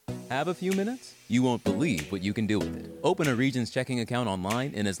Have a few minutes? You won't believe what you can do with it. Open a Regions checking account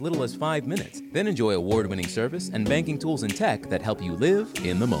online in as little as 5 minutes. Then enjoy award-winning service and banking tools and tech that help you live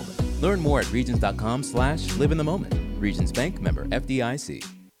in the moment. Learn more at regions.com/live in the moment. Regions Bank, member FDIC.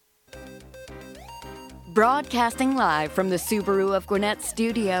 Broadcasting live from the Subaru of Gwinnett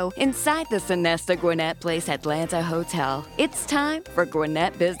studio inside the Sonesta Gwinnett Place Atlanta Hotel. It's time for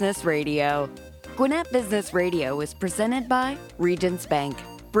Gwinnett Business Radio. Gwinnett Business Radio is presented by Regions Bank.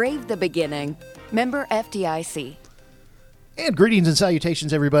 Brave the beginning. Member FDIC. And greetings and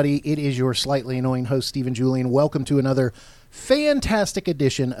salutations, everybody. It is your slightly annoying host, Stephen Julian. Welcome to another fantastic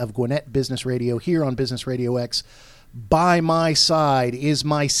edition of Gwinnett Business Radio here on Business RadioX. By my side is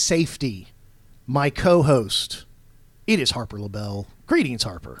my safety, my co-host. It is Harper LaBelle. Greetings,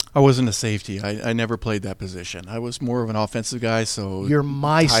 Harper. I wasn't a safety. I never played that position. I was more of an offensive guy, so you're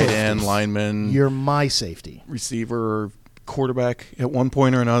my tight safety. End, lineman. You're my safety. Receiver, quarterback at one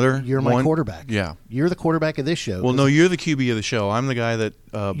point or another. You're my quarterback. Yeah. You're the quarterback of this show. Well, no, you're the QB of the show. I'm the guy that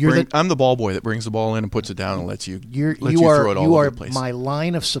I'm the ball boy that brings the ball in and puts it down and lets you throw it all over the place. You are my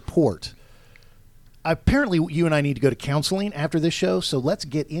line of support. Apparently, you and I need to go to counseling after this show, so let's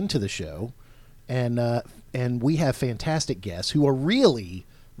get into the show. And we have fantastic guests who are really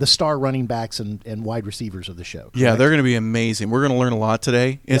the star running backs and wide receivers of the show. Correct? Yeah, they're going to be amazing. We're going to learn a lot today.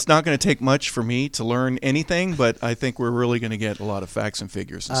 Yep. It's not going to take much for me to learn anything, but I think we're really going to get a lot of facts and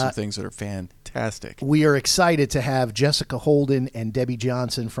figures and some things that are fantastic. We are excited to have Jessica Holden and Debbie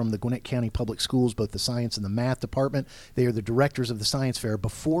Johnson from the Gwinnett County Public Schools, both the science and the math department. They are the directors of the science fair.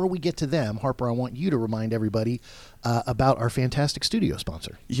 Before we get to them, Harper, I want you to remind everybody about our fantastic studio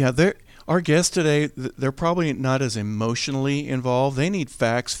sponsor. Yeah, our guests today, they're probably not as emotionally involved. They need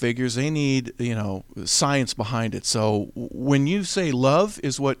facts, figures. They need, science behind it. So when you say love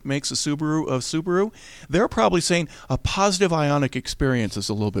is what makes a Subaru, they're probably saying a positive ionic experience is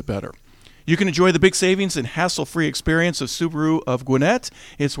a little bit better. You can enjoy the big savings and hassle-free experience of Subaru of Gwinnett.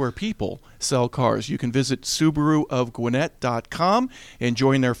 It's where people sell cars. You can visit SubaruofGwinnett.com and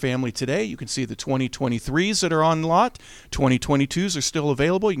join their family today. You can see the 2023s that are on lot. 2022s are still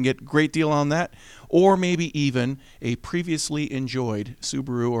available. You can get a great deal on that. Or maybe even a previously enjoyed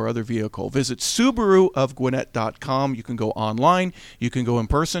Subaru or other vehicle. Visit SubaruofGwinnett.com. You can go online, you can go in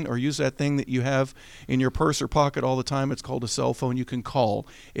person, or use that thing that you have in your purse or pocket all the time. It's called a cell phone. You can call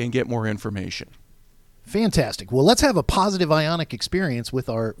and get more information. Fantastic. Well, let's have a positive ionic experience with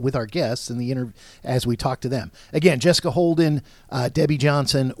our guests in the as we talk to them. Again, Jessica Holden, Debbie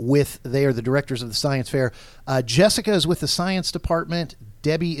Johnson, they are the directors of the science fair. Jessica is with the science department.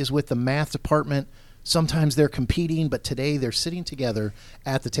 Debbie is with the math department. Sometimes they're competing, but today they're sitting together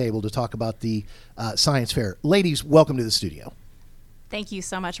at the table to talk about the science fair. Ladies, welcome to the studio. Thank you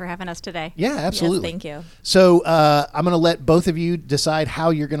so much for having us today. Yeah, absolutely. Yes, thank you. So I'm going to let both of you decide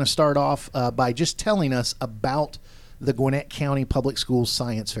how you're going to start off by just telling us about the Gwinnett County Public Schools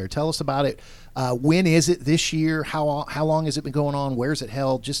Science Fair. Tell us about it. When is it this year? How long has it been going on? Where is it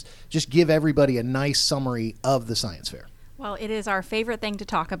held? Just give everybody a nice summary of the science fair. Well, it is our favorite thing to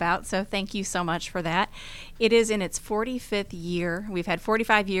talk about, so thank you so much for that. It is in its 45th year. We've had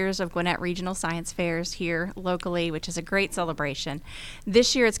 45 years of Gwinnett Regional Science Fairs here locally, which is a great celebration.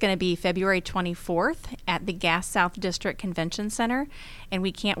 This year it's going to be February 24th at the Gas South District Convention Center, and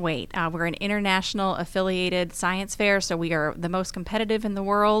we can't wait. We're an international affiliated science fair, so we are the most competitive in the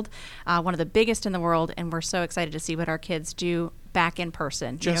world, one of the biggest in the world, and we're so excited to see what our kids do back in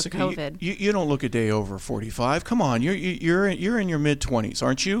person. Jessica, COVID. You don't look a day over 45. Come on, you're in your mid-20s,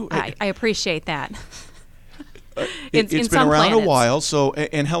 aren't you? I appreciate that. It's been around a while. So,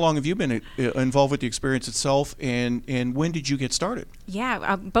 and how long have you been involved with the experience itself? And when did you get started?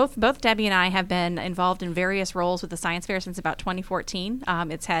 Yeah, both Debbie and I have been involved in various roles with the science fair since about 2014.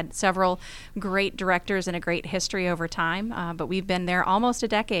 It's had several great directors and a great history over time, but we've been there almost a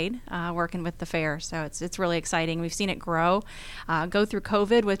decade working with the fair. So it's really exciting. We've seen it grow, go through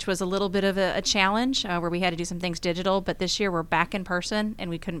COVID, which was a little bit of a challenge where we had to do some things digital. But this year we're back in person, and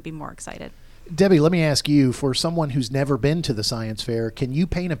we couldn't be more excited. Debbie, let me ask you, for someone who's never been to the science fair, can you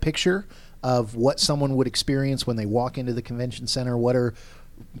paint a picture of what someone would experience when they walk into the convention center?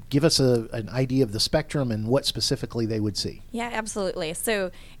 Give us an idea of the spectrum and what specifically they would see. Yeah, absolutely. So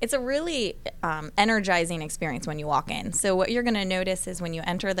it's a really energizing experience when you walk in. So what you're going to notice is when you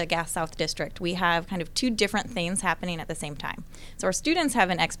enter the Gas South District, we have kind of two different things happening at the same time. So our students have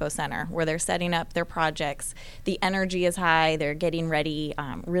an expo center where they're setting up their projects. The energy is high. They're getting ready,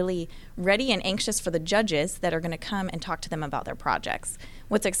 really ready and anxious for the judges that are going to come and talk to them about their projects.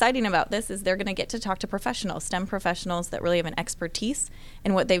 What's exciting about this is they're going to get to talk to professionals, STEM professionals that really have an expertise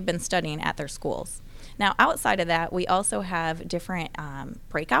in what they've been studying at their schools. Now, outside of that, we also have different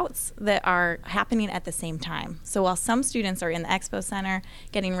breakouts that are happening at the same time. So while some students are in the Expo Center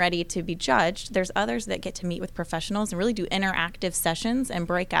getting ready to be judged, there's others that get to meet with professionals and really do interactive sessions and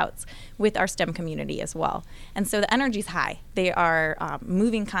breakouts with our STEM community as well. And so the energy's high. They are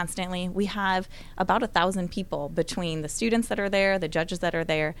moving constantly. We have about 1,000 people between the students that are there, the judges that are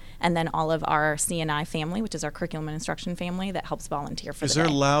there, and then all of our C&I family, which is our curriculum and instruction family that helps volunteer for the day. Is there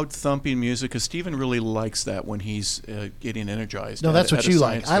loud thumping music? Because Stephen really likes that when he's getting energized. No, that's what you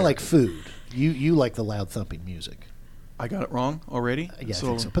like. fair. I like food. You like the loud thumping music. I got it wrong already? Yeah, I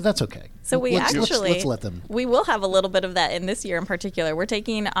think so, but that's okay. So let's let them. We will have a little bit of that in this year in particular. We're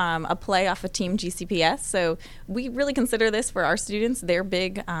taking a play off of Team GCPS, so we really consider this for our students their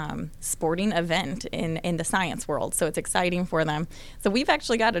big sporting event in the science world. So it's exciting for them. So we've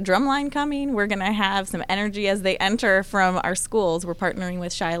actually got a drum line coming. We're going to have some energy as they enter from our schools. We're partnering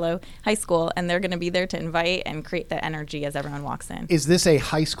with Shiloh High School, and they're going to be there to invite and create that energy as everyone walks in. Is this a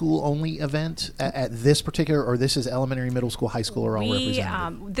high school only event at this particular, or this is elementary, middle school, high school, or all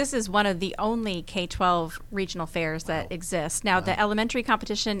represented? This is one of the only K-12 regional fairs that exist. Now, the elementary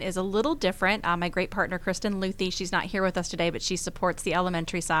competition is a little different. My great partner, Kristen Luthi, she's not here with us today, but she supports the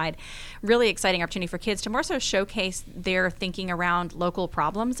elementary side. Really exciting opportunity for kids to more so showcase their thinking around local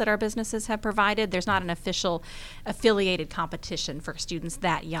problems that our businesses have provided. There's not an official affiliated competition for students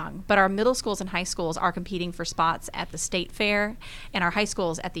that young, but our middle schools and high schools are competing for spots at the state fair and our high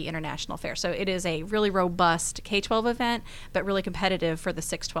schools at the international fair. So it is a really robust K-12 event, but really competitive for the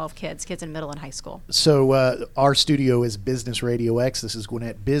 6-12 kids in middle and high school. So our studio is Business RadioX. This is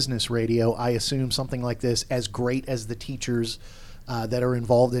Gwinnett Business Radio. I assume something like this, as great as the teachers that are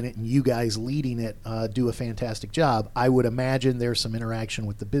involved in it and you guys leading it do a fantastic job, I would imagine there's some interaction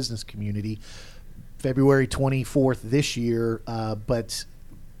with the business community. February 24th this year, but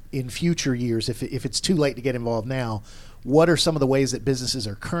in future years, if it's too late to get involved now, what are some of the ways that businesses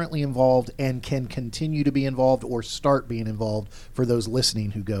are currently involved and can continue to be involved or start being involved for those listening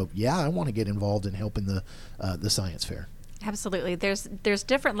who go, yeah, I want to get involved in helping the science fair? Absolutely. There's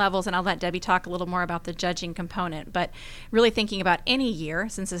different levels, and I'll let Debbie talk a little more about the judging component, but really thinking about any year,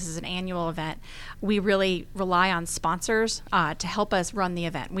 since this is an annual event, we really rely on sponsors to help us run the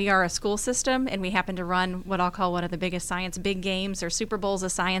event. We are a school system, and we happen to run what I'll call one of the biggest science big games or Super Bowls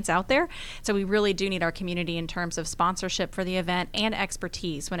of science out there, so we really do need our community in terms of sponsorship for the event and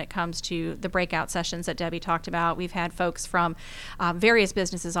expertise when it comes to the breakout sessions that Debbie talked about. We've had folks from various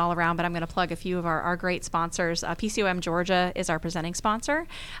businesses all around, but I'm going to plug a few of our great sponsors. PCOM Georgia is our presenting sponsor.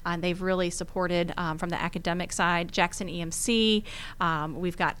 They've really supported from the academic side, Jackson EMC.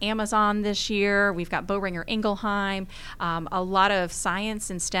 We've got Amazon this year. We've got Boehringer Ingelheim. A lot of science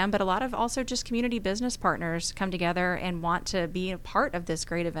and STEM, but a lot of also just community business partners come together and want to be a part of this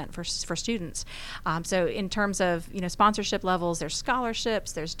great event for students. So in terms of sponsorship levels, there's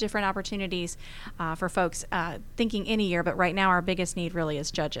scholarships, there's different opportunities for folks thinking any year, but right now our biggest need really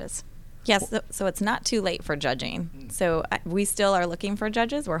is judges. Yes, so it's not too late for judging. So we still are looking for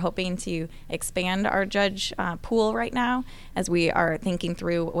judges. We're hoping to expand our judge pool right now as we are thinking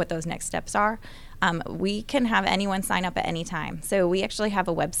through what those next steps are. We can have anyone sign up at any time. So we actually have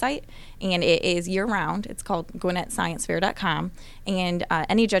a website, and it is year-round. It's called GwinnettScienceFair.com, and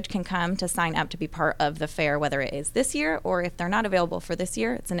any judge can come to sign up to be part of the fair, whether it is this year or if they're not available for this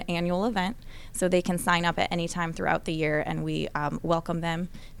year. It's an annual event, so they can sign up at any time throughout the year, and we welcome them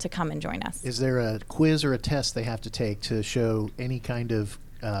to come and join us. Is there a quiz or a test they have to take to show any kind of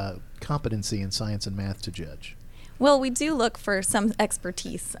competency in science and math to judge? Well, we do look for some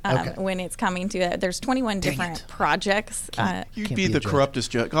expertise when it's coming to it. There's 21 different projects. You'd be the corruptest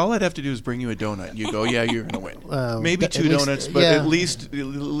judge. All I'd have to do is bring you a donut. You go, yeah, you're going to win. Maybe two donuts, but at least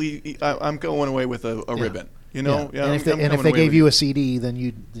I'm going away with a ribbon. And if they gave you a CD, then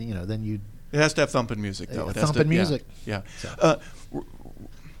you'd. It has to have thumping music, though. Thumping music. Yeah. So.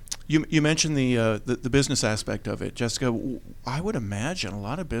 You mentioned the business aspect of it, Jessica. I would imagine a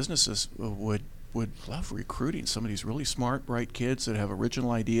lot of businesses would love recruiting some of these really smart, bright kids that have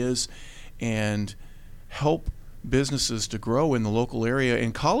original ideas and help businesses to grow in the local area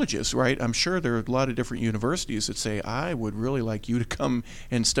and colleges, right? I'm sure there are a lot of different universities that say, I would really like you to come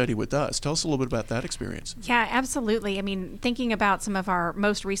and study with us. Tell us a little bit about that experience. Yeah, absolutely. I mean, thinking about some of our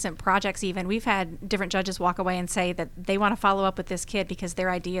most recent projects even, we've had different judges walk away and say that they want to follow up with this kid because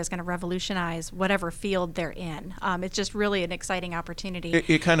their idea is going to revolutionize whatever field they're in. It's just really an exciting opportunity.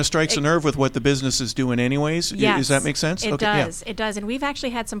 It kind of strikes a nerve with what the business is doing anyways. Yes, does that make sense? It does. Yeah. It does. And we've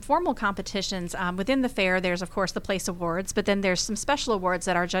actually had some formal competitions within the fair. There's, of course, course, the place awards, but then there's some special awards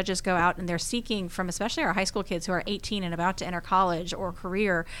that our judges go out and they're seeking from, especially our high school kids who are 18 and about to enter college or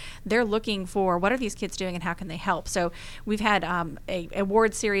career. They're looking for what are these kids doing and how can they help. So we've had a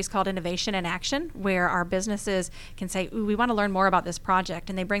award series called Innovation in Action, where our businesses can say, ooh, we want to learn more about this project,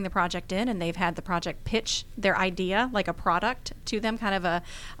 and they bring the project in and they've had the project pitch their idea like a product to them, kind of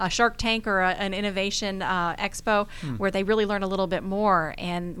a Shark Tank or an innovation expo where they really learn a little bit more.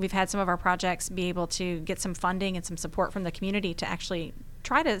 And we've had some of our projects be able to get some funding and some support from the community to actually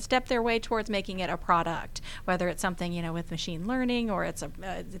try to step their way towards making it a product, whether it's something, you know, with machine learning or it's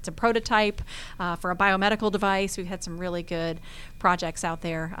a prototype for a biomedical device. We've had some really good projects out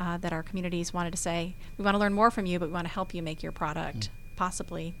there that our communities wanted to say, we want to learn more from you, but we want to help you make your product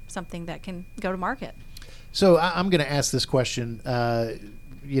possibly something that can go to market. So I'm going to ask this question.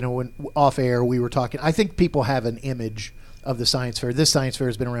 You know, when off air we were talking, I think people have an image of the science fair. This science fair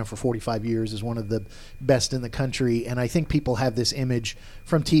has been around for 45 years, is one of the best in the country, and I think people have this image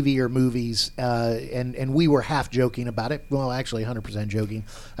from TV or movies, and we were half joking about it. Well, actually 100% joking.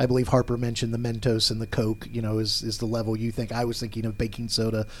 I believe Harper mentioned the Mentos and the Coke, you know, is the level you think. I was thinking of baking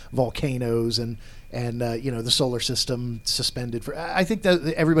soda, volcanoes, and you know, the solar system suspended. I think that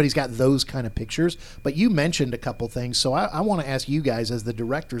everybody's got those kind of pictures, but you mentioned a couple things, so I want to ask you guys, as the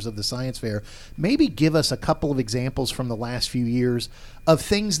directors of the science fair, maybe give us a couple of examples from the last few years of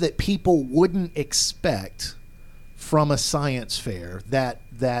things that people wouldn't expect from a science fair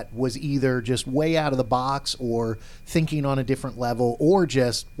that was either just way out of the box or thinking on a different level, or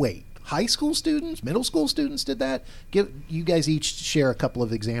just, wait, high school students, middle school students did that? Give you guys each share a couple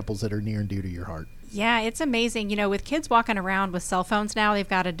of examples that are near and dear to your heart. Yeah, it's amazing. You know, with kids walking around with cell phones now, they've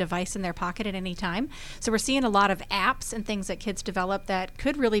got a device in their pocket at any time. So we're seeing a lot of apps and things that kids develop that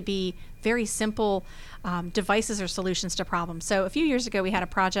could really be very simple devices or solutions to problems. So a few years ago, we had a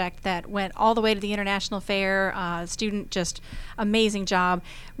project that went all the way to the International Fair. Student, just amazing job,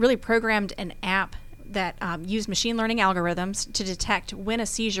 really programmed an app that used machine learning algorithms to detect when a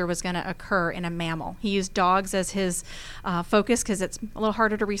seizure was going to occur in a mammal. He used dogs as his focus because it's a little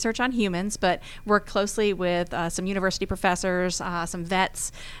harder to research on humans, but worked closely with some university professors, some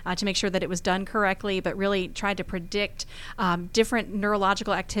vets to make sure that it was done correctly, but really tried to predict different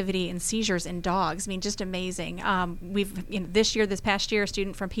neurological activity and seizures in dogs. I mean, just amazing. This past year, a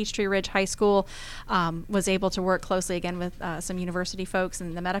student from Peachtree Ridge High School was able to work closely again with some university folks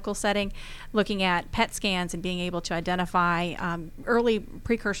in the medical setting, looking at PET scans and being able to identify early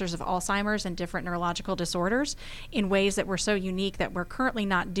precursors of Alzheimer's and different neurological disorders in ways that were so unique that we're currently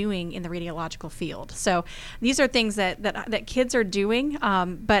not doing in the radiological field. So these are things that kids are doing,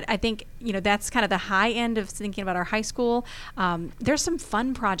 but I think, you know, that's kind of the high end of thinking about our high school. There's some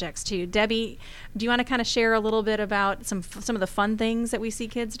fun projects too. Debbie, do you want to kind of share a little bit about some of the fun things that we see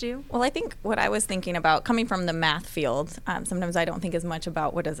kids do? Well, I think what I was thinking about, coming from the math field, sometimes I don't think as much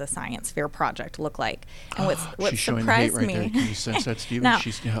about what does a science fair project look like. And what surprised me. There. Can you sense that, Stephen? No,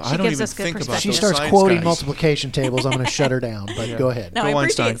 I don't even think about. She starts quoting multiplication tables. I'm going to shut her down. But go ahead. No, I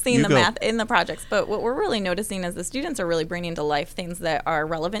appreciate seeing the math in the projects. But what we're really noticing is the students are really bringing to life things that are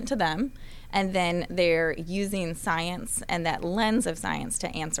relevant to them. And then they're using science and that lens of science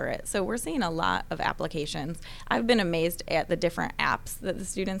to answer it. So we're seeing a lot of applications. I've been amazed at the different apps that the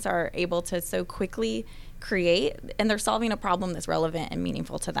students are able to so quickly create, and they're solving a problem that's relevant and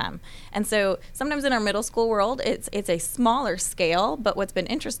meaningful to them. And so sometimes in our middle school world, it's a smaller scale, but what's been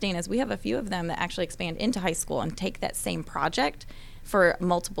interesting is we have a few of them that actually expand into high school and take that same project for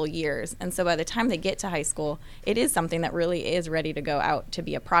multiple years. And so by the time they get to high school, it is something that really is ready to go out to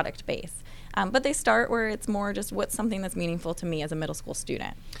be a product base. But they start where it's more just what's something that's meaningful to me as a middle school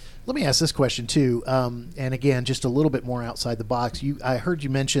student. Let me ask this question too, and again, just a little bit more outside the box. I heard you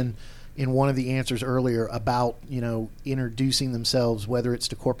mention in one of the answers earlier about, you know, introducing themselves, whether it's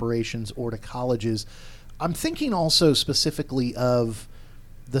to corporations or to colleges. I'm thinking also specifically of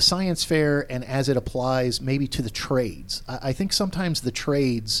the science fair and as it applies maybe to the trades. I think sometimes the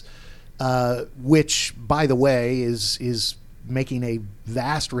trades, which, by the way, is making a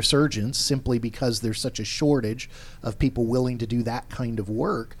vast resurgence simply because there's such a shortage of people willing to do that kind of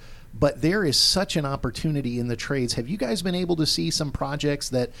work. But there is such an opportunity in the trades. Have you guys been able to see some projects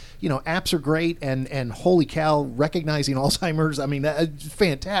that, you know, apps are great and holy cow, recognizing Alzheimer's, I mean, that's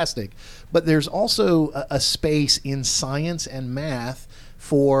fantastic. But there's also a space in science and math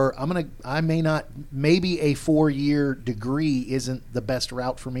for, maybe a 4-year degree isn't the best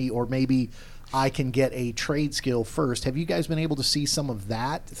route for me, or maybe I can get a trade skill first. Have you guys been able to see some of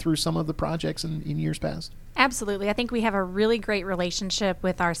that through some of the projects in years past? Absolutely. I think we have a really great relationship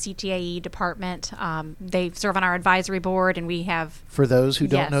with our CTAE department. They serve on our advisory board, and we have... For those who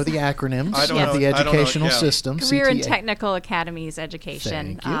don't Yes. know the acronyms I don't of know- the I don't know, educational yeah. system, Career and CTA. Technical Academies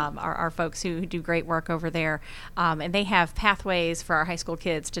Education Thank you. are folks who do great work over there. And they have pathways for our high school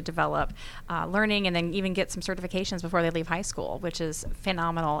kids to develop learning and then even get some certifications before they leave high school, which is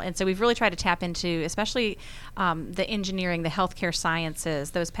phenomenal. And so we've really tried to tap into, especially the engineering, the healthcare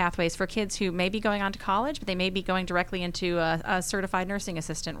sciences, those pathways for kids who may be going on to college, but they may be going directly into a certified nursing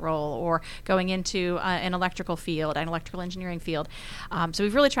assistant role or going into an electrical field, an electrical engineering field. So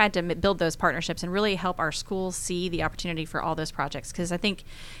we've really tried to build those partnerships and really help our schools see the opportunity for all those projects. Because I think,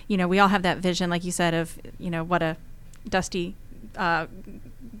 we all have that vision, like you said, of, what a dusty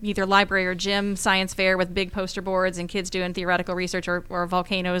either library or gym science fair with big poster boards and kids doing theoretical research or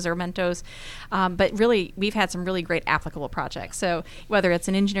volcanoes or Mentos. But really, we've had some really great applicable projects. So whether it's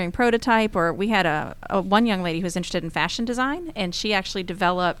an engineering prototype, or we had one young lady who was interested in fashion design, and she actually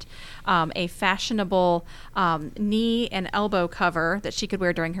developed a fashionable knee and elbow cover that she could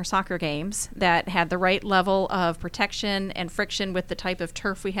wear during her soccer games that had the right level of protection and friction with the type of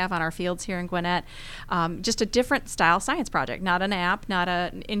turf we have on our fields here in Gwinnett. Just a different style science project, not an app, not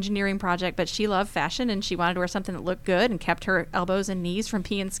an engineering project, but she loved fashion and she wanted to wear something that looked good and kept her elbows and knees from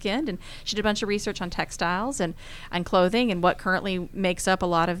being skinned. And she did a bunch of research on textiles and on clothing and what currently makes up a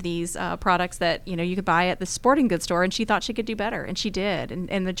lot of these products that you could buy at the sporting goods store, and she thought she could do better, and she did.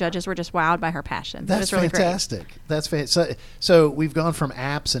 And the judges were just wowed by her passion. That's it was really fantastic. Great. That's fantastic. So we've gone from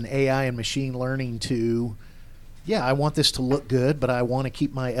apps and AI and machine learning to, I want this to look good, but I want to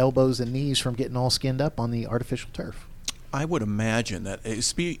keep my elbows and knees from getting all skinned up on the artificial turf. I would imagine that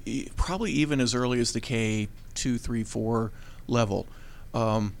it's probably even as early as the K2, 3, 4 level.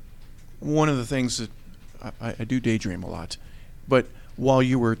 One of the things that I do daydream a lot, but while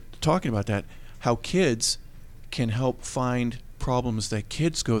you were talking about that, how kids can help find problems that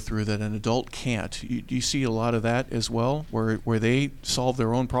kids go through that an adult can't. You see a lot of that as well, where they solve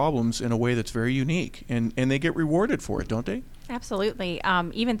their own problems in a way that's very unique, and they get rewarded for it, don't they? Absolutely.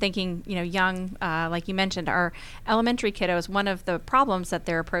 Even thinking, young, like you mentioned, our elementary kiddos, one of the problems that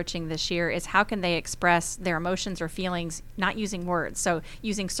they're approaching this year is how can they express their emotions or feelings not using words. So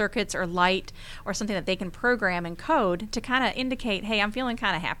using circuits or light or something that they can program and code to kind of indicate, hey, I'm feeling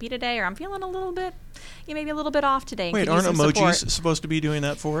kind of happy today, or I'm feeling a little bit, maybe a little bit off today. Wait, aren't emojis supposed to be doing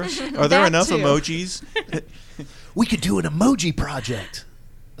that for us? Are there That enough too. emojis? We could do an emoji project.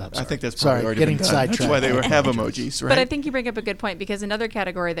 I think that's probably already getting been done. sidetracked. That's why they have emojis, right? But I think you bring up a good point, because another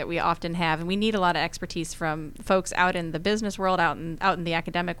category that we often have, and we need a lot of expertise from folks out in the business world, out in the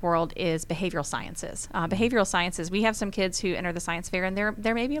academic world, is behavioral sciences. Behavioral sciences, we have some kids who enter the science fair, and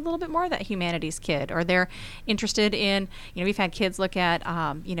they're maybe a little bit more that humanities kid, or they're interested in, we've had kids look at,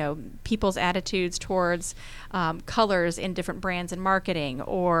 people's attitudes towards colors in different brands and marketing,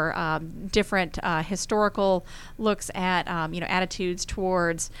 or different historical looks at, attitudes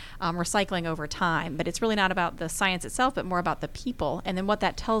towards recycling over time. But it's really not about the science itself, but more about the people, and then what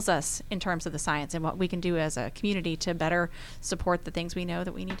that tells us in terms of the science and what we can do as a community to better support the things we know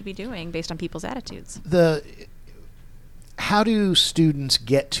that we need to be doing based on people's attitudes. How do students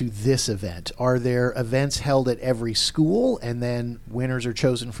get to this event? Are there events held at every school, and then winners are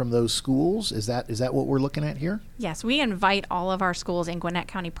chosen from those schools? Is that what we're looking at here? Yes, we invite all of our schools in Gwinnett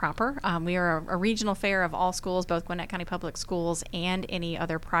County proper. We are a regional fair of all schools, both Gwinnett County Public Schools and any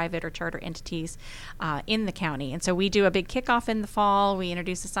other private or charter entities in the county. And so we do a big kickoff in the fall. We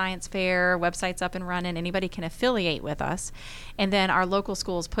introduce a science fair, website's up and running. Anybody can affiliate with us. And then our local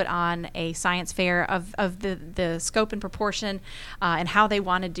schools put on a science fair of the scope and proportion and how they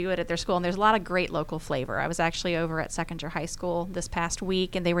want to do it at their school. And there's a lot of great local flavor. I was actually over at Seconder High School this past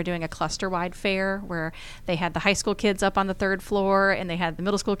week, and they were doing a cluster-wide fair where they had the high school kids up on the third floor, and they had the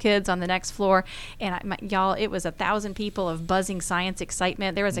middle school kids on the next floor. And y'all, it was 1,000 people of buzzing science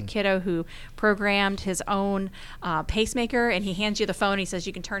excitement. There was a kiddo who programmed his own pacemaker, and he hands you the phone. He says,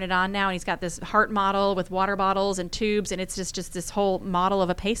 you can turn it on now. And he's got this heart model with water bottles and tubes, and it's just this whole model of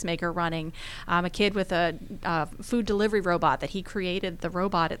a pacemaker running. A kid with a food delivery robot that he created the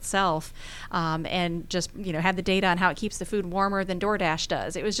robot itself, and just had the data on how it keeps the food warmer than DoorDash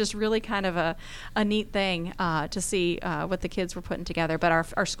does. It was just really kind of a neat thing to see what the kids were putting together. But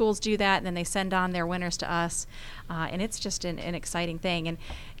our schools do that, and then they send on their winners to us, and it's just an exciting thing. And,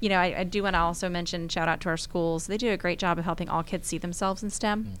 I do want to also mention, shout out to our schools. They do a great job of helping all kids see themselves in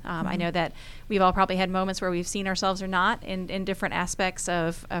STEM. I know that we've all probably had moments where we've seen ourselves or not in different aspects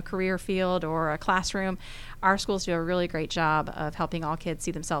of a career field or a classroom. Our schools do a really great job of helping all kids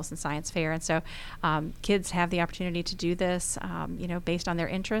see themselves in science fair. And so kids have the opportunity to do this, based on their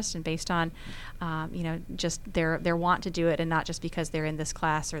interest and based on, just their want to do it, and not just because they're in this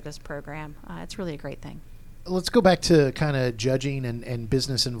class or this program. It's really a great thing. Let's go back to kind of judging and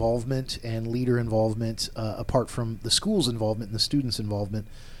business involvement and leader involvement, apart from the school's involvement and the students' involvement.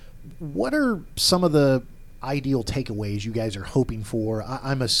 What are some of the ideal takeaways you guys are hoping for?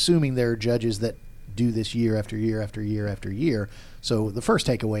 I'm assuming there are judges that do this year after year after year after year. So the first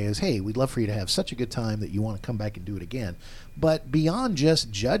takeaway is, hey, we'd love for you to have such a good time that you want to come back and do it again. But beyond just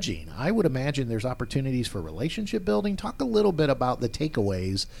judging, I would imagine there's opportunities for relationship building. Talk a little bit about the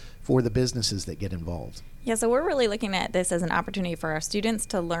takeaways for the businesses that get involved. Yeah, so we're really looking at this as an opportunity for our students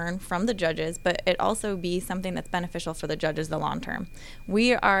to learn from the judges, but it also be something that's beneficial for the judges the long term.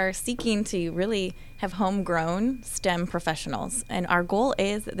 We are seeking to really have homegrown STEM professionals, and our goal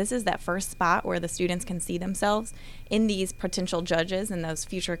is that this is that first spot where the students can see themselves in these potential judges and those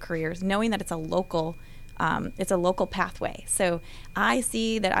future careers, knowing that it's a local pathway. So I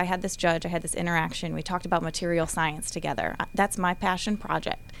see that I had this judge, I had this interaction, we talked about material science together. That's my passion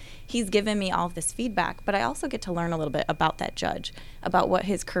project. He's given me all of this feedback, but I also get to learn a little bit about that judge, about what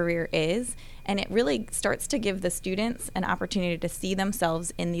his career is, and it really starts to give the students an opportunity to see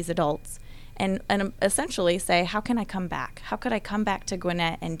themselves in these adults and essentially say, how can I come back? How could I come back to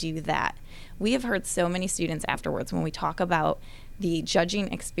Gwinnett and do that? We have heard so many students afterwards when we talk about the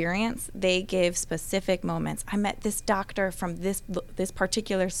judging experience, they give specific moments. I met this doctor from this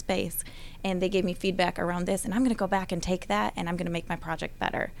particular space, and they gave me feedback around this, and I'm going to go back and take that, and I'm going to make my project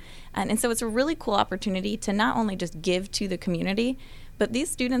better. And so it's a really cool opportunity to not only just give to the community, but these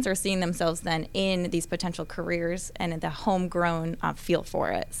students are seeing themselves then in these potential careers and in the homegrown feel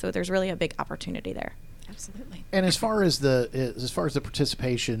for it. So there's really a big opportunity there. Absolutely. And as far as the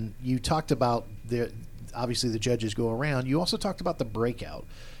participation, you talked about obviously the judges go around. You also talked about the breakout.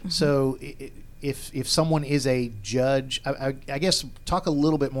 Mm-hmm. So if someone is a judge, I guess talk a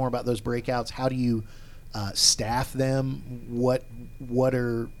little bit more about those breakouts. How do you staff them?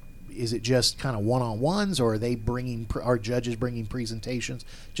 Is it just kind of one-on-ones, or are judges bringing presentations?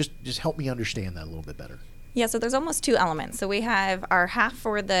 Just help me understand that a little bit better. Yeah, so there's almost two elements. So we have our half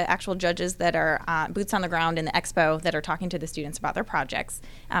for the actual judges that are boots on the ground in the expo that are talking to the students about their projects.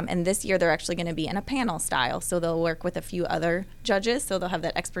 And this year they're actually going to be in a panel style. So they'll work with a few other judges, so they'll have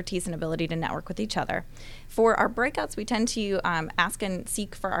that expertise and ability to network with each other. For our breakouts, we tend to ask and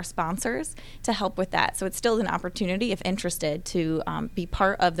seek for our sponsors to help with that. So it's still an opportunity, if interested, to be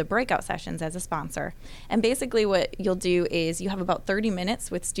part of the breakout sessions as a sponsor. And basically what you'll do is you have about 30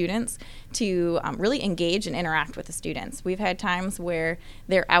 minutes with students to really engage and interact with the students. We've had times where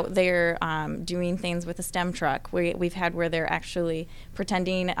they're out there doing things with a STEM truck. We've had where they're actually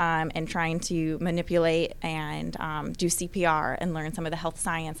pretending and trying to manipulate and do CPR and learn some of the health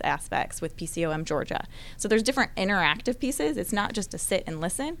science aspects with PCOM Georgia. So there's different interactive pieces. It's not just to sit and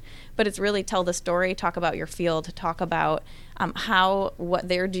listen, but it's really tell the story, talk about your field, talk about how what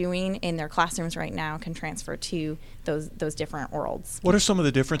they're doing in their classrooms right now can transfer to those different worlds. What are some of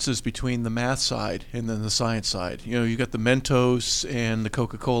the differences between the math side and then the science side? You know, you got the Mentos and the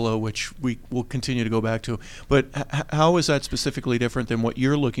Coca-Cola, which we will continue to go back to. But how is that specifically different than what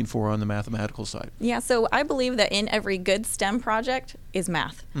you're looking for on the mathematical side? Yeah, so I believe that in every good STEM project is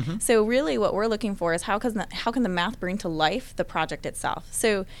math. Mm-hmm. So really what we're looking for is how can the math bring to life the project itself?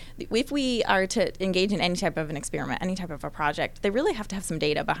 So if we are to engage in any type of an experiment, any type of a project, they really have to have some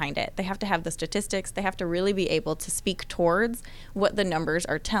data behind it. They have to have the statistics. They have to really be able to speak towards what the numbers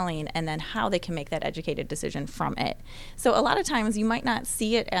are telling and then how they can make that educated decision from it. So a lot of times you might not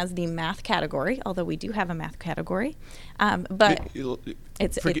see it as the math category, although we do have a math category. But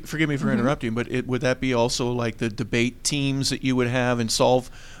forgive me for interrupting, but would that be also like the debate teams that you would have and solve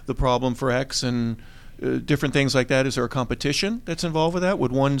the problem for X and different things like that? Is there a competition that's involved with that?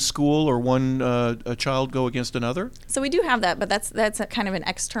 Would one school or one a child go against another? So we do have that, but that's a kind of an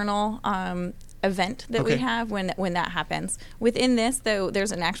external event that we have when that happens. Within this, though,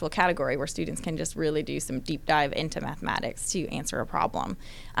 there's an actual category where students can just really do some deep dive into mathematics to answer a problem.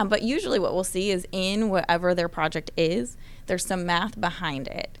 But usually what we'll see is in whatever their project is, there's some math behind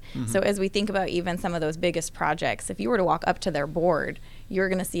it. So as we think about even some of those biggest projects, if you were to walk up to their board, you're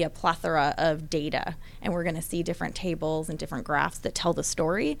going to see a plethora of data, and we're going to see different tables and different graphs that tell the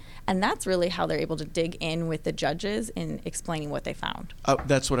story, and that's really how they're able to dig in with the judges in explaining what they found.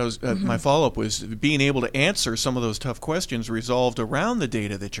 That's what I was. My follow-up was being able to answer some of those tough questions resolved around the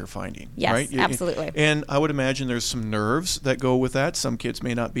data that you're finding. Yes, right? absolutely. And I would imagine there's some nerves that go with that. Some kids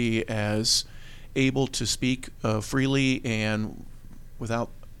may not be as able to speak freely and without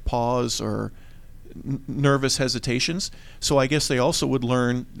pause or nervous hesitations. So I guess they also would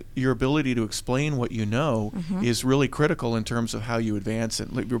learn your ability to explain what you know is really critical in terms of how you advance it.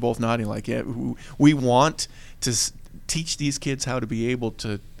 You're both nodding like, yeah, we want to teach these kids how to be able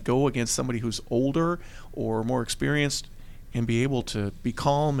to go against somebody who's older or more experienced and be able to be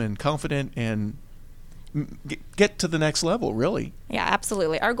calm and confident and get to the next level, really. Yeah,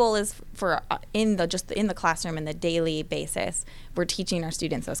 absolutely. Our goal is for in the classroom and the daily basis, we're teaching our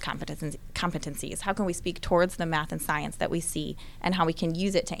students those competencies. How can we speak towards the math and science that we see, and how we can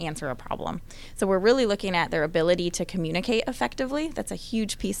use it to answer a problem? So we're really looking at their ability to communicate effectively. That's a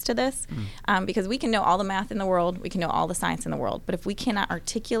huge piece to this, because we can know all the math in the world, we can know all the science in the world, but if we cannot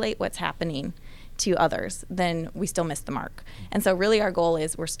articulate what's happening to others, then we still miss the mark. And so really our goal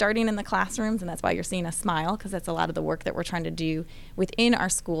is we're starting in the classrooms, and that's why you're seeing us smile, because that's a lot of the work that we're trying to do within our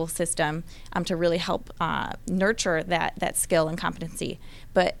school system to really help nurture that skill and competency.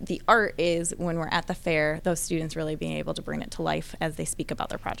 But the art is when we're at the fair, those students really being able to bring it to life as they speak about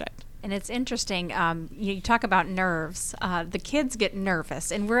their project. And it's interesting, you talk about nerves. The kids get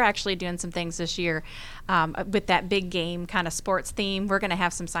nervous, and we're actually doing some things this year with that big game kind of sports theme. We're going to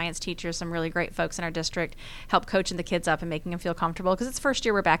have some science teachers, some really great folks in our district, help coaching the kids up and making them feel comfortable, because it's the first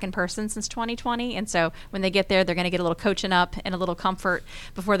year we're back in person since 2020, and so when they get there, they're going to get a little coaching up and a little comfort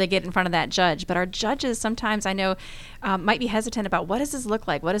before they get in front of that judge. But our judges sometimes, I know, might be hesitant about, what does this look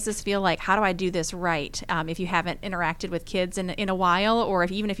like? What does this feel like? How do I do this right? If you haven't interacted with kids in a while, or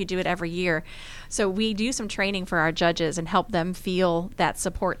even if you do it every year. So we do some training for our judges and help them feel that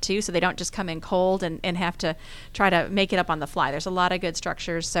support too, so they don't just come in cold and have to try to make it up on the fly. There's a lot of good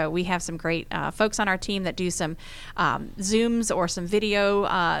structures. So we have some great folks on our team that do some Zooms or some video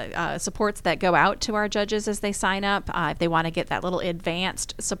supports that go out to our judges as they sign up if they want to get that little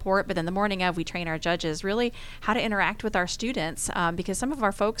advanced support. But then the morning of, we train our judges really how to interact with our students, because some of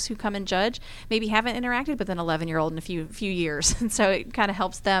our folks who come and judge maybe haven't interacted with an 11-year-old in a few years. And so it kind of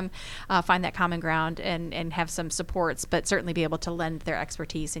helps them find that common ground and have some supports, but certainly be able to lend their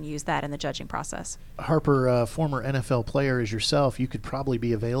expertise and use that in the judging process. Harper, former NFL player as yourself, you could probably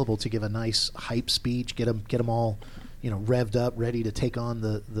be available to give a nice hype speech, get them all, revved up, ready to take on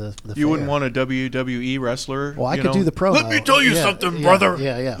the You fair. wouldn't want a WWE wrestler? Well, I could do the promo. Let me tell you something, brother.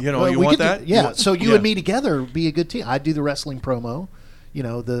 Yeah. You want that? So you and me together be a good team. I'd do the wrestling promo.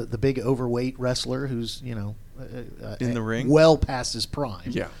 The big overweight wrestler who's in the ring, well past his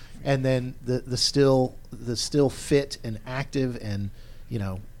prime. Yeah. And then the still fit and active and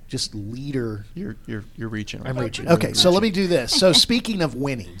just leader. You're reaching. I'm reaching. Okay, so let me do this. So speaking of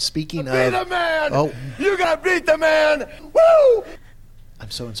winning, Beat the man. Oh, you got to beat the man. Woo! I'm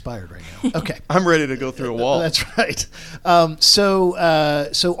so inspired right now. Okay. I'm ready to go through a wall. That's right.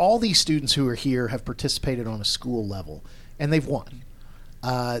 So all these students who are here have participated on a school level, and they've won.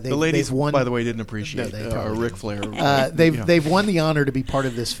 The ladies, they've won, by the way, didn't appreciate Ric Flair. They've won the honor to be part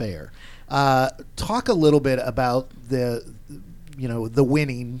of this fair. Talk a little bit about the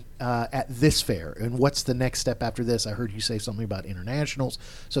winning at this fair, and what's the next step after this? I heard you say something about internationals.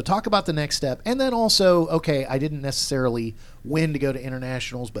 So talk about the next step, and then also, okay, I didn't necessarily win to go to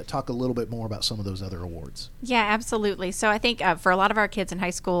internationals, but talk a little bit more about some of those other awards. Yeah, absolutely. So I think for a lot of our kids in high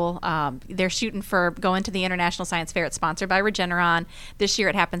school, they're shooting for going to the International Science Fair. It's sponsored by Regeneron. This year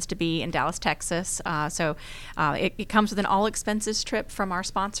it happens to be in Dallas, Texas. So it comes with an all-expenses trip from our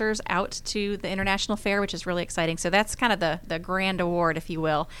sponsors out to the International Fair, which is really exciting. So that's kind of the grand award, if you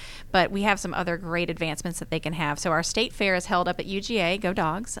will. But we have some other great advancements that they can have. So our state fair is held up at UGA, go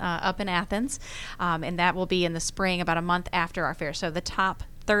Dogs, up in Athens. And that will be in the spring, about a month after our fair. So the top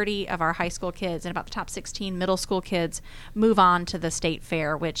 30 of our high school kids and about the top 16 middle school kids move on to the state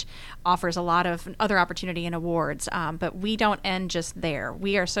fair, which offers a lot of other opportunity and awards. But we don't end just there.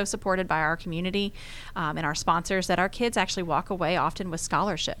 We are so supported by our community and our sponsors that our kids actually walk away often with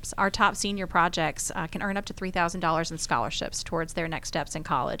scholarships. Our top senior projects can earn up to $3,000 in scholarships towards their next steps in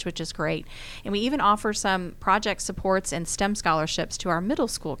college, which is great. And we even offer some project supports and STEM scholarships to our middle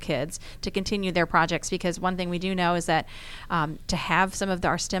school kids to continue their projects, because one thing we do know is that to have some of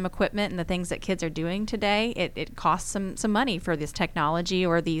our STEM equipment and the things that kids are doing today, it costs some money for this technology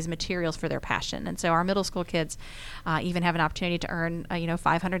or these materials for their passion. And so our middle school kids even have an opportunity to earn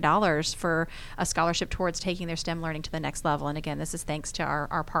 $500 for a scholarship towards taking their STEM learning to the next level. And again, this is thanks to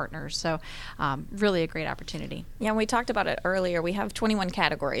our partners. So really a great opportunity. Yeah, and we talked about it earlier. We have 21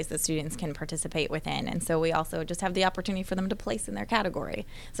 categories that students can participate within. And so we also just have the opportunity for them to place in their category.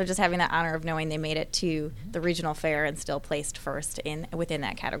 So just having that honor of knowing they made it to the regional fair and still placed first within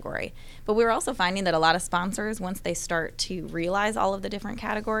that category. But we're also finding that a lot of sponsors, once they start to realize all of the different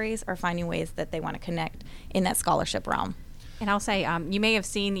categories, are finding ways that they want to connect in that scholarship realm. And I'll say, you may have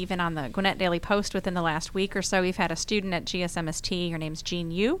seen even on the Gwinnett Daily Post within the last week or so, we've had a student at GSMST. Her name's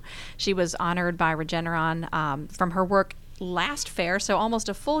Jean Yu. She was honored by Regeneron from her work last fair, so almost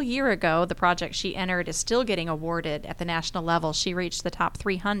a full year ago. The project she entered is still getting awarded at the national level. She reached the top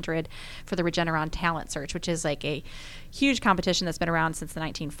 300 for the Regeneron Talent Search, which is like a huge competition that's been around since the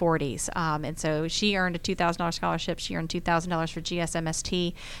 1940s. And so she earned a $2,000 scholarship. She earned $2,000 for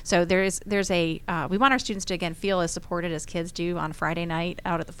GSMST. So we want our students to, again, feel as supported as kids do on Friday night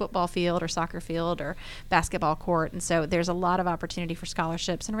out at the football field or soccer field or basketball court. And so there's a lot of opportunity for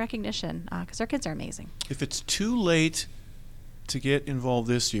scholarships and recognition because our kids are amazing. If it's too late to get involved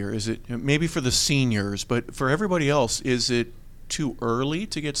this year, is it maybe for the seniors, but for everybody else, is it too early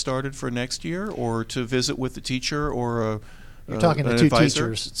to get started for next year, or to visit with the teacher or You're talking to an two advisor?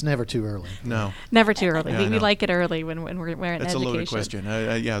 teachers. It's never too early. No. Never too early. Yeah, We like it early when we're in That's education. a loaded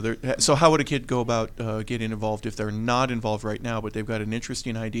question. So how would a kid go about getting involved if they're not involved right now, but they've got an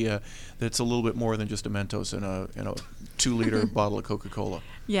interesting idea that's a little bit more than just a Mentos and a 2-liter bottle of Coca-Cola?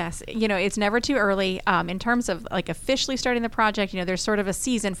 Yes, it's never too early. In terms of like officially starting the project, there's sort of a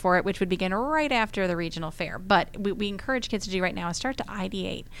season for it, which would begin right after the regional fair. But we encourage kids to do right now is start to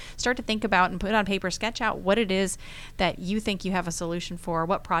ideate, start to think about and put on paper, sketch out what it is that you think you have a solution for,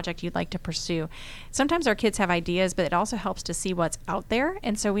 what project you'd like to pursue. Sometimes our kids have ideas, but it also helps to see what's out there.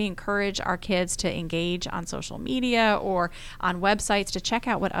 And so we encourage our kids to engage on social media or on websites to check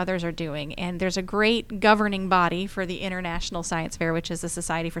out what others are doing. And there's a great governing body for the International Science Fair, which is the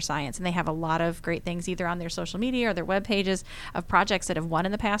Society for Science, and they have a lot of great things either on their social media or their web pages of projects that have won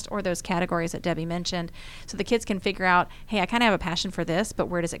in the past or those categories that Debbie mentioned, so the kids can figure out, hey, I kind of have a passion for this, but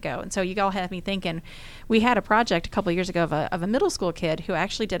where does it go? And so you all have me thinking, we had a project a couple of years ago of a middle school kid who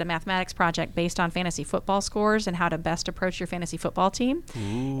actually did a mathematics project based on fantasy football scores and how to best approach your fantasy football team.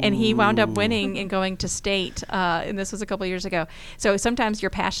 Ooh. And he wound up winning and going to state, and this was a couple of years ago. So sometimes your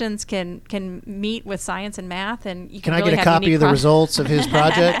passions can meet with science and math, and you can really I get a copy of the results of his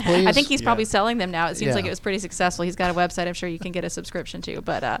project, please? I think he's probably selling them now. It seems like it was pretty successful. He's got a website I'm sure you can get a subscription to.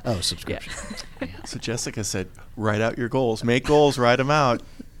 But subscription. Yeah. So Jessica said, write out your goals. Make goals, write them out.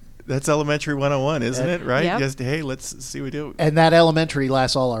 That's elementary 101, isn't it? Right? Yep. Just, hey, let's see what we do. And that elementary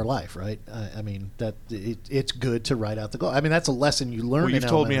lasts all our life, right? It's good to write out the goal. I mean, that's a lesson you learn. Well, you've in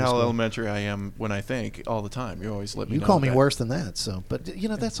told me how school. elementary I am when I think all the time. You always let me know. You call me that. worse than that. So, but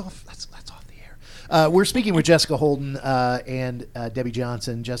that's off. That's off the air. We're speaking with Jessica Holden and Debbie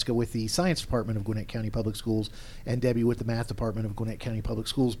Johnson. Jessica with the Science Department of Gwinnett County Public Schools, and Debbie with the Math Department of Gwinnett County Public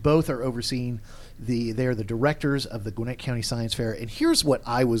Schools. Both are overseeing they're the directors of the Gwinnett County Science Fair. And here's what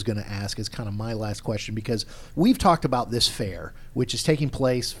I was going to ask as kind of my last question, because we've talked about this fair, which is taking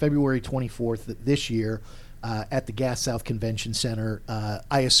place February 24th this year at the Gas South Convention Center.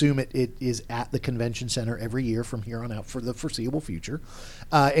 I assume it is at the convention center every year from here on out for the foreseeable future.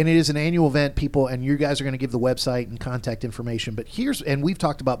 And it is an annual event, people, and you guys are going to give the website and contact information. But and we've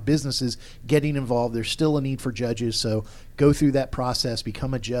talked about businesses getting involved. There's still a need for judges, so go through that process,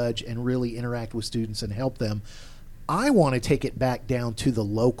 become a judge, and really interact with students and help them. I want to take it back down to the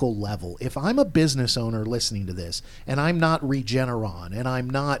local level. If I'm a business owner listening to this, and I'm not Regeneron, and I'm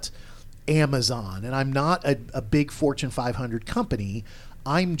not Amazon, and I'm not a big Fortune 500 company,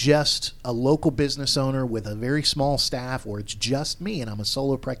 I'm just a local business owner with a very small staff, or it's just me and I'm a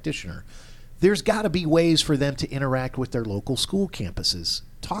solo practitioner. There's got to be ways for them to interact with their local school campuses.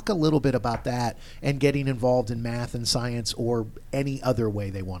 Talk a little bit about that and getting involved in math and science or any other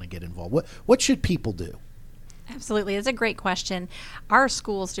way they want to get involved. What should people do? Absolutely. It's a great question. Our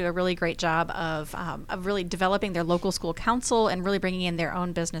schools do a really great job of really developing their local school council and really bringing in their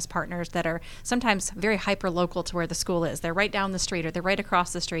own business partners that are sometimes very hyper-local to where the school is. They're right down the street or they're right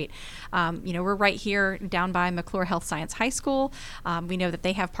across the street. We're right here down by McClure Health Science High School. We know that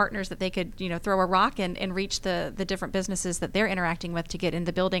they have partners that they could, throw a rock and reach the different businesses that they're interacting with to get in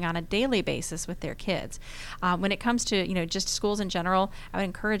the building on a daily basis with their kids. When it comes to, just schools in general, I would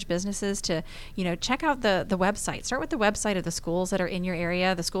encourage businesses to, check out the website website. Start with the website of the schools that are in your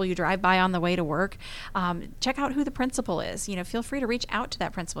area, the school you drive by on the way to work. Check out who the principal is. Feel free to reach out to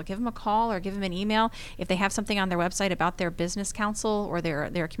that principal. Give them a call or give them an email. If they have something on their website about their business council or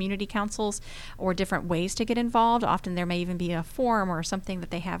their community councils or different ways to get involved, often there may even be a form or something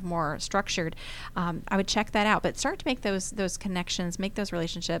that they have more structured. I would check that out. But start to make those connections, make those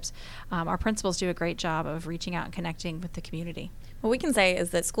relationships. Our principals do a great job of reaching out and connecting with the community. What we can say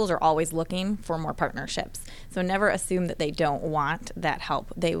is that schools are always looking for more partnerships. So never assume that they don't want that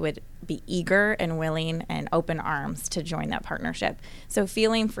help. They would be eager and willing and open arms to join that partnership. So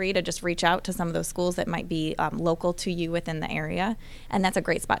feeling free to just reach out to some of those schools that might be local to you within the area, and that's a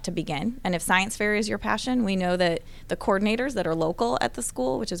great spot to begin. And if science fair is your passion, we know that the coordinators that are local at the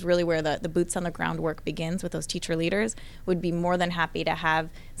school, which is really where the boots on the ground work begins with those teacher leaders, would be more than happy to have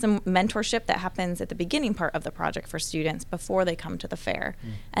some mentorship that happens at the beginning part of the project for students before they come to the fair.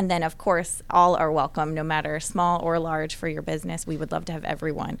 And then, of course, all are welcome, no matter small or large for your business. We would love to have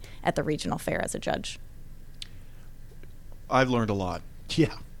everyone at the regional fair as a judge. I've learned a lot.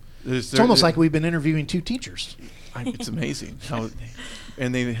 Yeah. It's almost like we've been interviewing two teachers. It's amazing.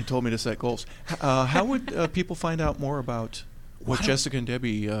 And they had told me to set goals. How would people find out more about what Jessica and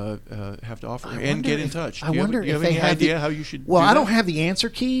Debbie have to offer and get in touch? Do you have any idea how you should Well, do I don't that? have the answer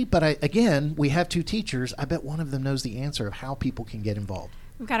key, but again, we have two teachers. I bet one of them knows the answer of how people can get involved.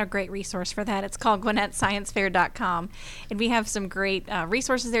 We've got a great resource for that. It's called GwinnettScienceFair.com, and we have some great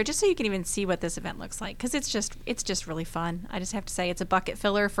resources there just so you can even see what this event looks like, because it's just really fun. I just have to say it's a bucket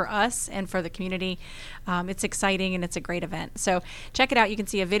filler for us and for the community. It's exciting and it's a great event. So check it out. You can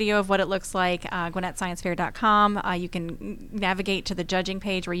see a video of what it looks like, GwinnettScienceFair.com. You can navigate to the judging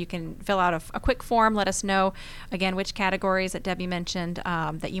page where you can fill out a quick form. Let us know, again, which categories that Debbie mentioned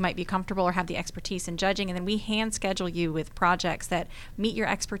that you might be comfortable or have the expertise in judging, and then we hand schedule you with projects that meet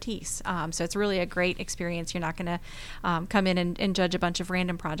your expertise. So it's really a great experience. You're not going to come in and judge a bunch of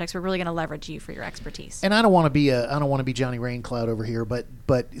random projects. We're really going to leverage you for your expertise. And I don't want to be Johnny Raincloud over here, but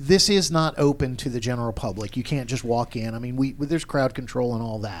this is not open to the general public. You can't just walk in. I mean, there's crowd control and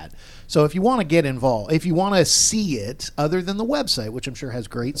all that. So if you want to get involved, if you want to see it other than the website, which I'm sure has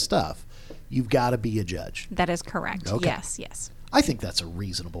great stuff, you've got to be a judge. That is correct. Okay. Yes. I think that's a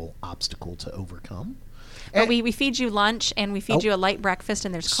reasonable obstacle to overcome. But we feed you lunch and we feed you a light breakfast,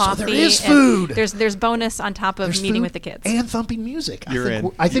 and there's coffee. So there is food. There's bonus on top of meeting with the kids and thumping music.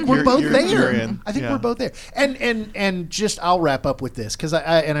 I think we're both there. You're in. I think we're both there. And just I'll wrap up with this because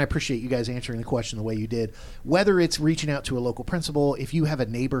I appreciate you guys answering the question the way you did. Whether it's reaching out to a local principal, if you have a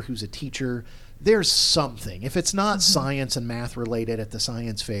neighbor who's a teacher, there's something. If it's not science and math related at the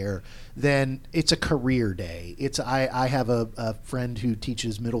science fair, then it's a career day. I have a friend who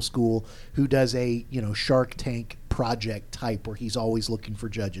teaches middle school who does a Shark Tank project type where he's always looking for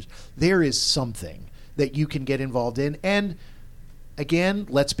judges. There is something that you can get involved in. And again,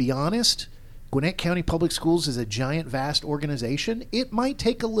 let's be honest, Gwinnett County Public Schools is a giant, vast organization. It might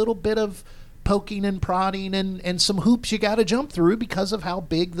take a little bit of poking and prodding and some hoops you got to jump through because of how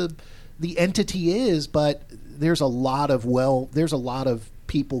big the entity is, but there's a lot of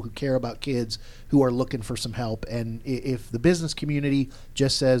people who care about kids who are looking for some help. And if the business community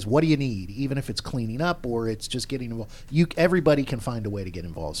just says, what do you need? Even if it's cleaning up or it's just getting involved, everybody can find a way to get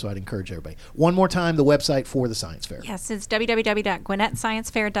involved. So I'd encourage everybody. One more time, the website for the science fair. Yes, it's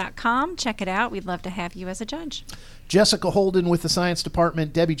www.GwinnettScienceFair.com. Check it out. We'd love to have you as a judge. Jessica Holden with the Science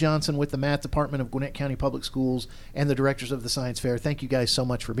Department, Debbie Johnson with the Math Department of Gwinnett County Public Schools, and the directors of the Science Fair. Thank you guys so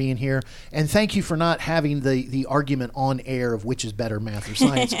much for being here. And thank you for not having the argument on air of which is better, math or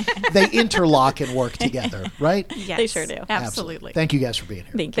science. They interlock and work together, right? Yes, they sure do. Absolutely. Thank you guys for being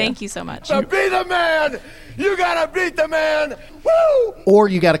here. Thank you so much. To be the man, you gotta beat the man. Woo! Or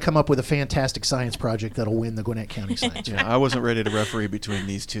you got to come up with a fantastic science project that'll win the Gwinnett County Science Fair. Yeah, I wasn't ready to referee between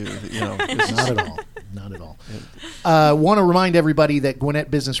these two. Not at all. Not at all. Want to remind everybody that Gwinnett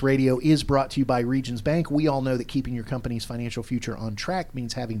Business Radio is brought to you by Regions Bank. We all know that keeping your company's financial future on track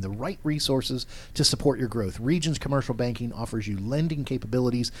means having the right resources to support your growth. Regions Commercial Banking offers you lending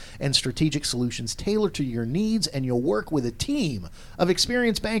capabilities and strategic solutions tailored to your needs, and you'll work with a team of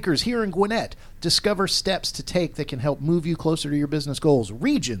experienced bankers here in Gwinnett. Discover steps to take that can help move you closer to your business goals.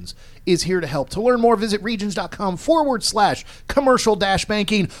 Regions is here to help. To learn more, visit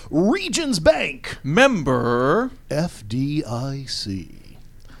regions.com/commercial-banking. Regions Bank. Member FDIC.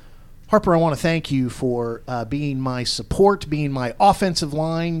 Harper, I want to thank you for being my support, being my offensive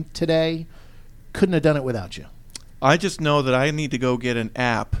line today. Couldn't have done it without you. I just know that I need to go get an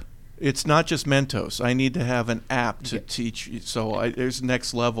app. It's not just Mentos. I need to have an app to teach. So there's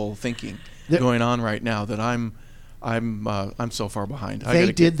next level thinking going on right now that I'm I'm so far behind.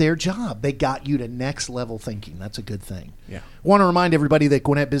 They did their job. They got you to next level thinking. That's a good thing. Yeah. Want to remind everybody that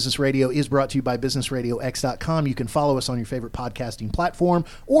Gwinnett Business Radio is brought to you by BusinessRadioX.com. You can follow us on your favorite podcasting platform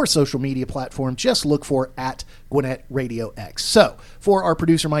or social media platform. Just look for @Gwinnett Radio X. So, for our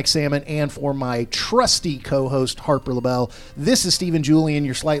producer Mike Salmon and for my trusty co-host Harper LaBelle, this is Stephen Julian,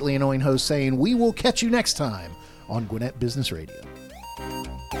 your slightly annoying host, saying we will catch you next time on Gwinnett Business Radio.